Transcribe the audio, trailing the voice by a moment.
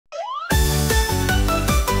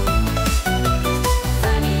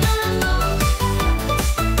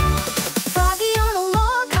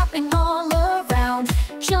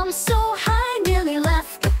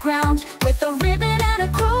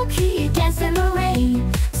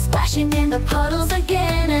splashing in the puddles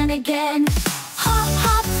again and again. Hop,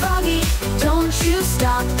 hop, Froggy, don't you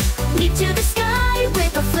stop. Leap to the sky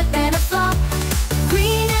with a flip and a flop.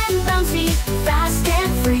 Green and bouncy, fast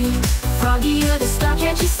and free. Froggy, you're the star,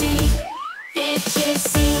 can't you see?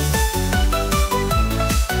 Itchy-see.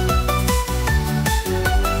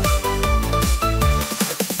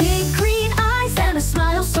 Big green eyes and a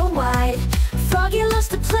smile so wide. Froggy loves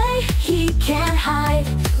to play, he can't hide.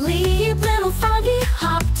 Leap, little Froggy,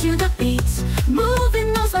 hop to the beat.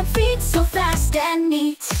 Moving those web feet so fast and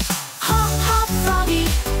neat. Hop, hop, Froggy,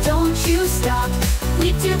 don't you stop.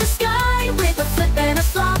 Leap to the sky with a flip and a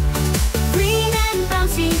flop. Green and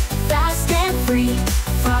bouncy, fast and free.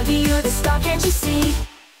 Froggy, you're the star, can't you see?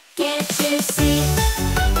 Can't you see?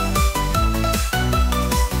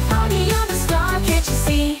 Froggy, you're the star, can't you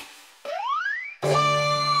see?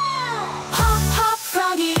 Hop, hop,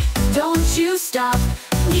 Froggy, don't you stop.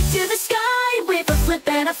 Leap to the sky with a flip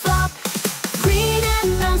and a flop. Green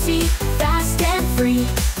and bouncy, fast and free.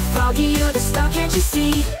 Froggy, you're the star, can't you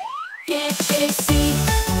see? Can't you see?